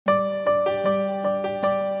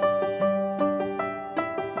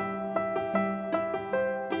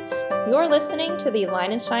You're listening to the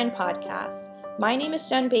Align and Shine podcast. My name is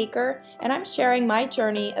Jen Baker, and I'm sharing my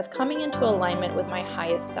journey of coming into alignment with my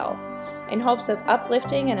highest self in hopes of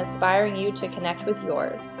uplifting and inspiring you to connect with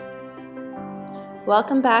yours.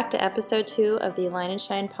 Welcome back to episode 2 of the Align and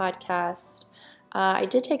Shine podcast. I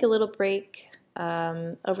did take a little break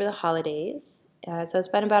over the holidays, so it's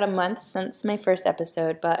been about a month since my first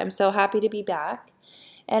episode, but I'm so happy to be back.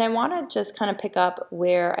 And I want to just kind of pick up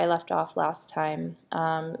where I left off last time,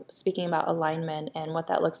 speaking about alignment and what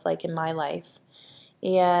that looks like in my life.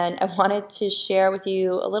 And I wanted to share with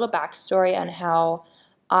you a little backstory on how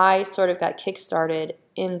I sort of got kickstarted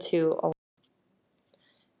into alignment.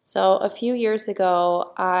 So a few years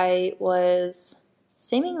ago, I was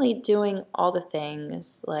seemingly doing all the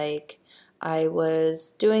things. Like I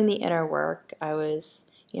was doing the inner work. I was,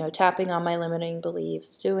 tapping on my limiting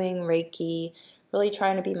beliefs, doing Reiki, really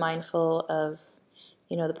trying to be mindful of,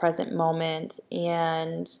 the present moment.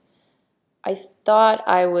 And I thought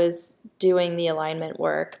I was doing the alignment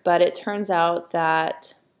work, but it turns out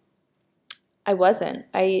that I wasn't.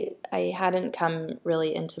 I hadn't come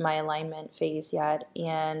really into my alignment phase yet.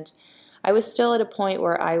 And I was still at a point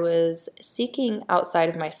where I was seeking outside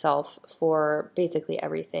of myself for basically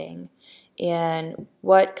everything. And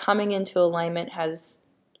what coming into alignment has,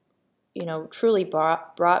 truly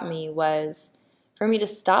brought me was for me to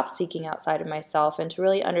stop seeking outside of myself and to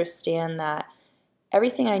really understand that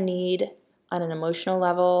everything I need on an emotional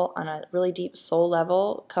level, on a really deep soul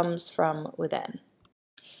level, comes from within.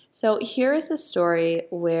 So here's a story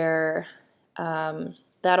where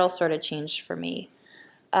that all sort of changed for me.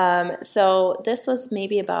 So this was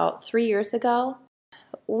maybe about 3 years ago.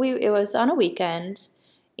 It was on a weekend,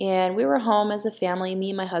 and we were home as a family,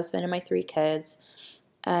 me, my husband, and my 3 kids.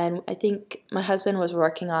 And I think my husband was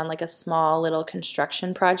working on like a small little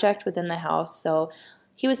construction project within the house. So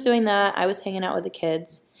he was doing that. I was hanging out with the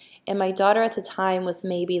kids. And my daughter at the time was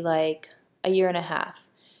maybe like a year and a half.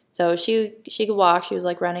 So she could walk. She was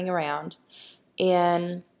like running around.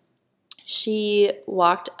 And she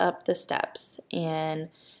walked up the steps. And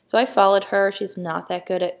so I followed her. She's not that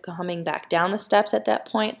good at coming back down the steps at that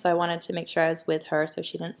point. So I wanted to make sure I was with her so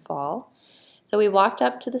she didn't fall. So we walked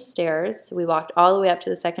up to the stairs. We walked all the way up to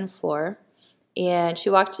the second floor. And she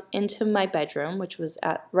walked into my bedroom, which was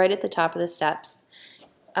right at the top of the steps.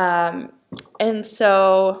 And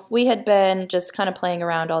so we had been just kind of playing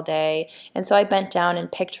around all day. And so I bent down and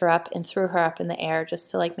picked her up and threw her up in the air just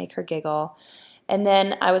to like make her giggle. And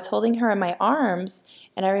then I was holding her in my arms.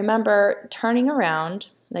 And I remember turning around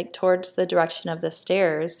like towards the direction of the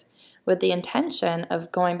stairs with the intention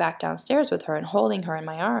of going back downstairs with her and holding her in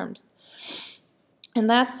my arms. And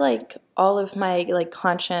that's like all of my like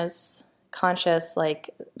conscious like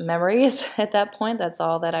memories at that point. That's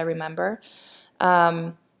all that I remember.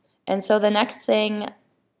 And so the next thing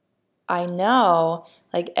I know,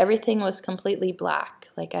 like everything was completely black.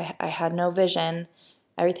 Like I had no vision.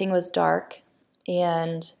 Everything was dark.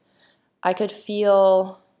 And I could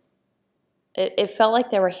feel, it felt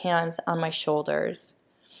like there were hands on my shoulders,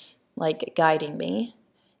 like guiding me.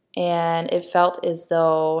 And it felt as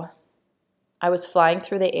though I was flying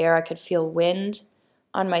through the air. I could feel wind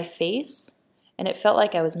on my face, and it felt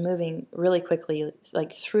like I was moving really quickly,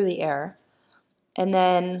 like through the air. And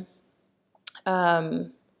then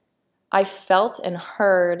I felt and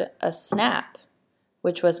heard a snap,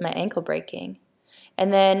 which was my ankle breaking.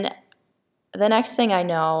 And then the next thing I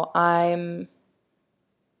know, I'm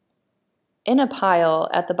in a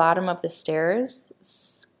pile at the bottom of the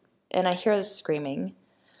stairs, and I hear the screaming.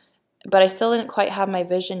 But I still didn't quite have my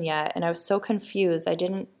vision yet, and I was so confused. I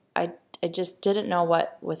just didn't know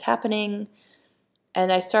what was happening.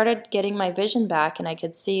 And I started getting my vision back, and I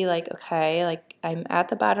could see like, okay, like I'm at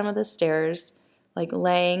the bottom of the stairs, like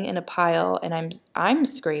laying in a pile, and I'm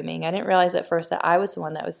screaming. I didn't realize at first that I was the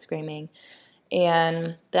one that was screaming.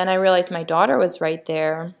 And then I realized my daughter was right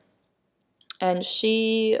there, and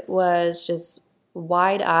she was just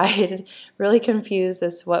wide-eyed, really confused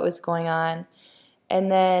as to what was going on. And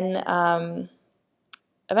then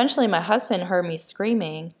eventually my husband heard me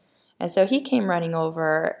screaming. And so he came running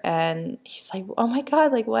over and he's like, oh my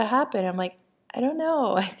God, like what happened? I'm like, I don't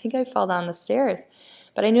know. I think I fell down the stairs.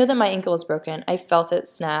 But I knew that my ankle was broken. I felt it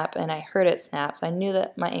snap and I heard it snap. So I knew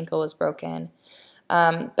that my ankle was broken.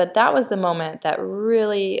 But that was the moment that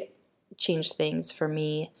really changed things for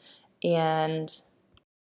me. And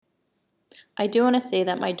I do want to say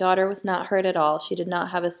that my daughter was not hurt at all. She did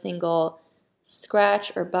not have a single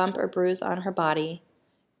scratch or bump or bruise on her body.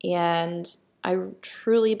 And I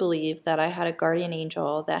truly believe that I had a guardian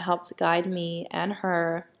angel that helped guide me and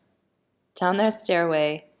her down that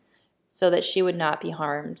stairway so that she would not be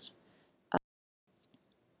harmed.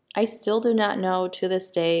 I still do not know to this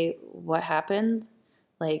day what happened.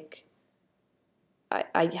 Like,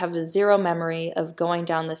 I have a zero memory of going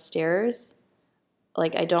down the stairs.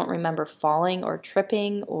 Like, I don't remember falling or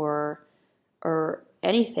tripping or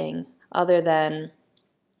anything other than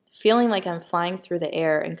feeling like I'm flying through the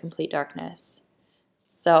air in complete darkness.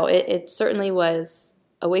 So it certainly was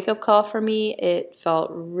a wake-up call for me. It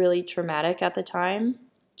felt really traumatic at the time.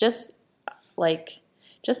 Just like,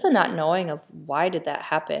 just the not knowing of why did that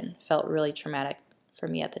happen felt really traumatic for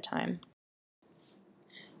me at the time.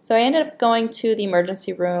 So I ended up going to the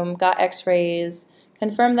emergency room, got x-rays,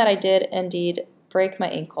 confirmed that I did indeed break my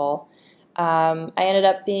ankle. I ended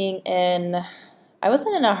up I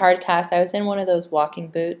wasn't in a hard cast, I was in one of those walking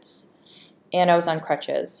boots, and I was on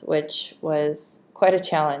crutches, which was quite a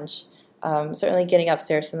challenge. Certainly getting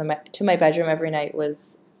upstairs to my bedroom every night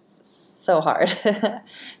was so hard. I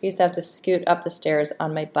used to have to scoot up the stairs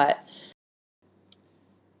on my butt.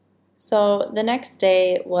 So the next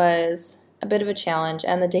day was a bit of a challenge,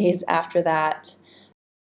 and the days after that,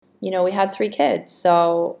 we had 3 kids.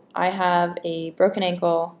 So I have a broken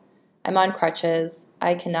ankle, I'm on crutches,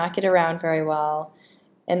 I cannot get around very well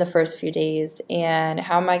in the first few days, and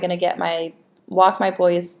how am I going to walk my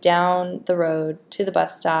boys down the road to the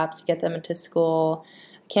bus stop to get them into school?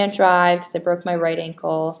 I can't drive because I broke my right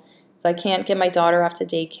ankle, so I can't get my daughter off to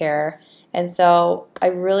daycare. And so I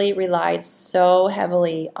really relied so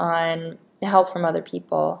heavily on help from other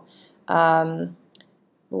people.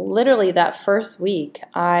 Literally that first week,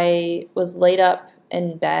 I was laid up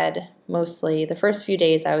in bed mostly. The first few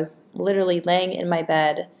days, I was literally laying in my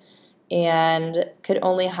bed and could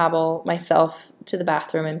only hobble myself to the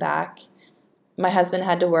bathroom and back. My husband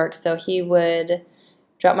had to work, so he would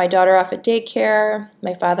drop my daughter off at daycare.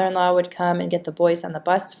 My father-in-law would come and get the boys on the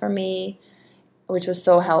bus for me, which was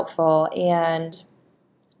so helpful. And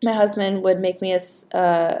my husband would make me a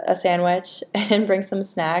sandwich and bring some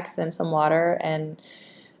snacks and some water and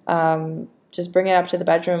just bring it up to the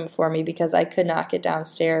bedroom for me because I could not get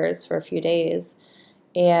downstairs for a few days.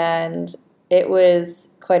 And it was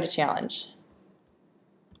quite a challenge.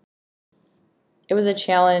 It was a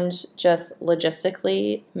challenge just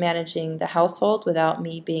logistically managing the household without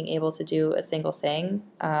me being able to do a single thing.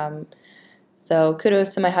 So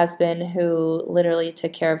kudos to my husband who literally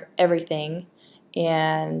took care of everything,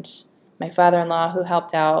 and my father-in-law who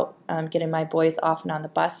helped out getting my boys off and on the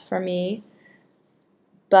bus for me.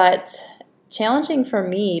 But challenging for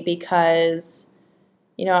me because,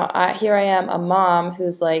 here I am, a mom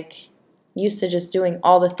who's like used to just doing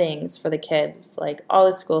all the things for the kids, like all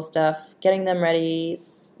the school stuff, getting them ready,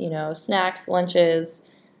 snacks, lunches,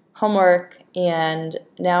 homework, and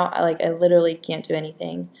now I literally can't do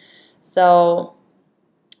anything. So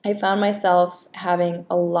I found myself having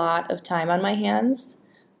a lot of time on my hands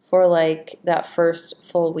for that first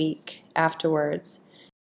full week afterwards.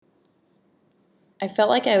 I felt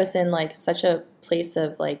like I was in such a place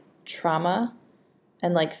of trauma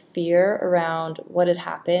and fear around what had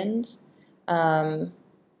happened.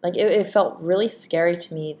 It felt really scary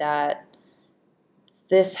to me that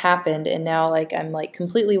this happened and now I'm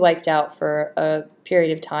completely wiped out for a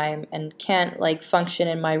period of time and can't function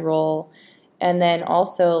in my role. And then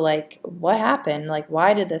also what happened?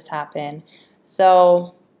 Why did this happen?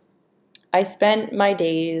 So I spent my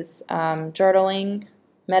days journaling,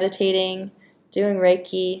 meditating, doing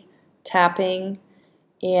Reiki, tapping,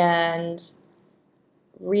 and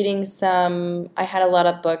reading I had a lot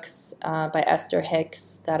of books by Esther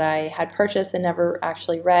Hicks that I had purchased and never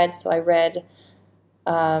actually read. So I read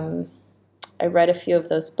a few of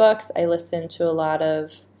those books. I listened to a lot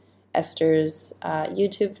of Esther's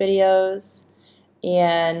YouTube videos,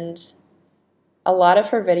 and a lot of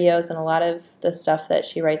her videos and a lot of the stuff that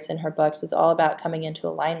she writes in her books is all about coming into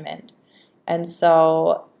alignment. And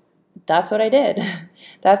so that's what I did.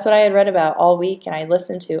 That's what I had read about all week and I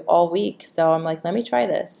listened to all week. So I'm like, let me try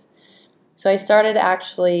this. So I started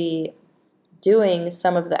actually doing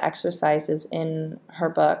some of the exercises in her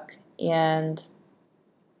book, and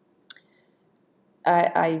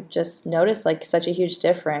I just noticed such a huge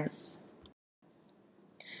difference.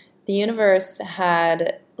 The universe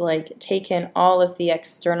had taken all of the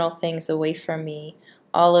external things away from me,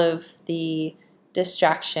 all of the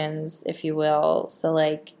distractions, if you will. So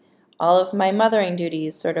all of my mothering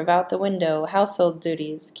duties sort of out the window, household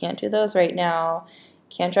duties, can't do those right now,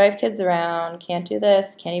 can't drive kids around, can't do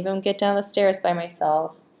this, can't even get down the stairs by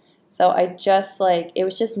myself. So I just it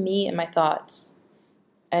was just me and my thoughts.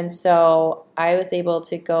 And so I was able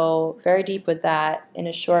to go very deep with that in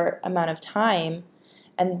a short amount of time.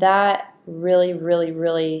 And that really, really,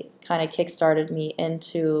 really kind of kickstarted me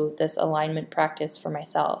into this alignment practice for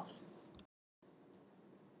myself.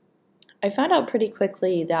 I found out pretty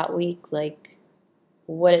quickly that week, like,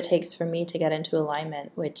 what it takes for me to get into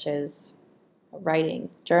alignment, which is writing,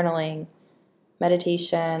 journaling,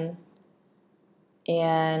 meditation,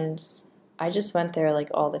 and I just went there like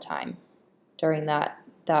all the time during that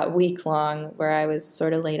week long where I was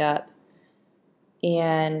sort of laid up.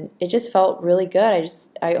 And it just felt really good.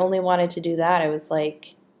 I only wanted to do that. I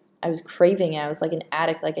was craving it. I was like an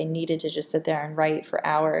addict, like I needed to just sit there and write for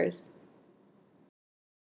hours.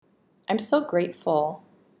 I'm so grateful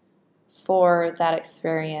for that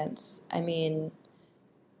experience. I mean,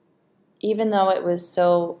 even though it was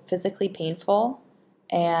so physically painful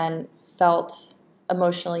and felt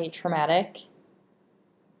emotionally traumatic,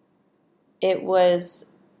 it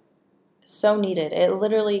was so needed. It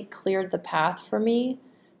literally cleared the path for me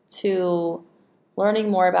to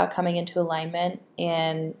learning more about coming into alignment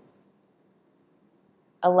and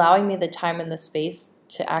allowing me the time and the space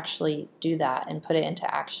to actually do that and put it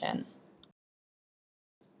into action.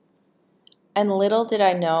 And little did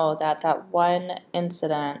I know that that one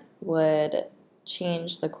incident would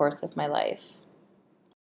change the course of my life.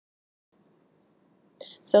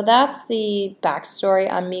 So that's the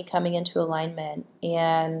backstory on me coming into alignment.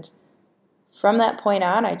 And from that point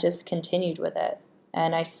on, I just continued with it.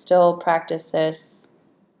 And I still practice this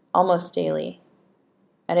almost daily.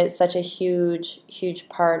 And it's such a huge, huge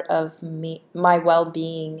part of me, my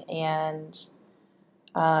well-being, and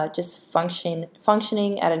just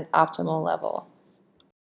functioning at an optimal level.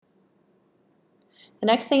 The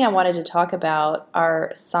next thing I wanted to talk about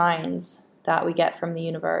are signs that we get from the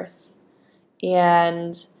universe.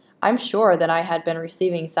 And I'm sure that I had been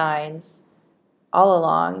receiving signs all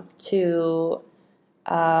along to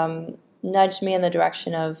nudge me in the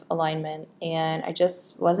direction of alignment. And I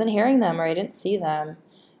just wasn't hearing them, or I didn't see them.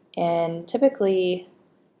 And typically,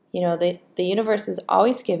 the universe is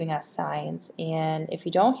always giving us signs. And if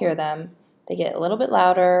you don't hear them, they get a little bit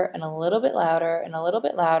louder and a little bit louder and a little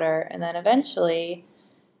bit louder. And then eventually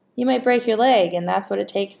you might break your leg. And that's what it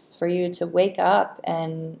takes for you to wake up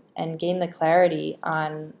and gain the clarity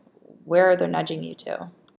on where they're nudging you to.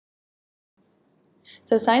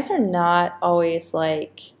 So signs are not always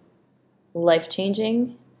like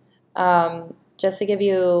life-changing. Just to give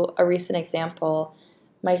you a recent example,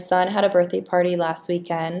 my son had a birthday party last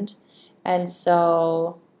weekend, and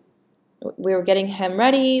so we were getting him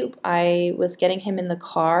ready. I was getting him in the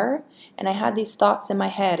car, and I had these thoughts in my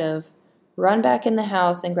head of run back in the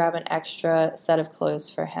house and grab an extra set of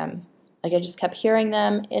clothes for him. Like I just kept hearing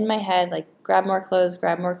them in my head, like grab more clothes,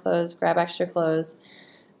 grab extra clothes.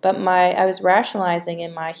 But I was rationalizing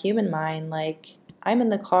in my human mind, like I'm in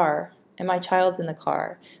the car and my child's in the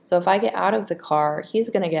car. So if I get out of the car,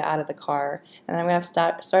 he's going to get out of the car, and I'm going to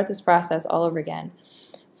have to start this process all over again.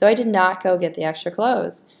 So I did not go get the extra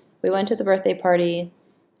clothes. We went to the birthday party.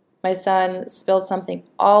 My son spilled something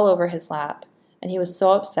all over his lap, and he was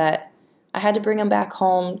so upset. I had to bring him back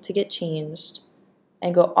home to get changed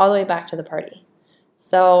and go all the way back to the party.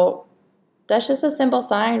 So that's just a simple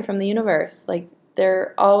sign from the universe. Like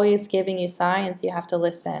they're always giving you signs. You have to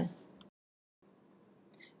listen.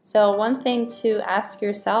 So one thing to ask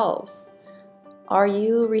yourselves, are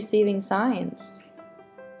you receiving signs?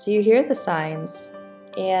 Do you hear the signs?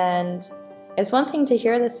 And it's one thing to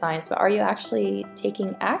hear the signs, but are you actually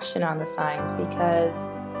taking action on the signs? Because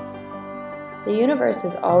the universe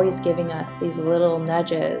is always giving us these little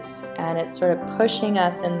nudges, and it's sort of pushing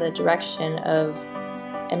us in the direction of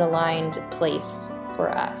an aligned place for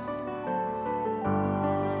us.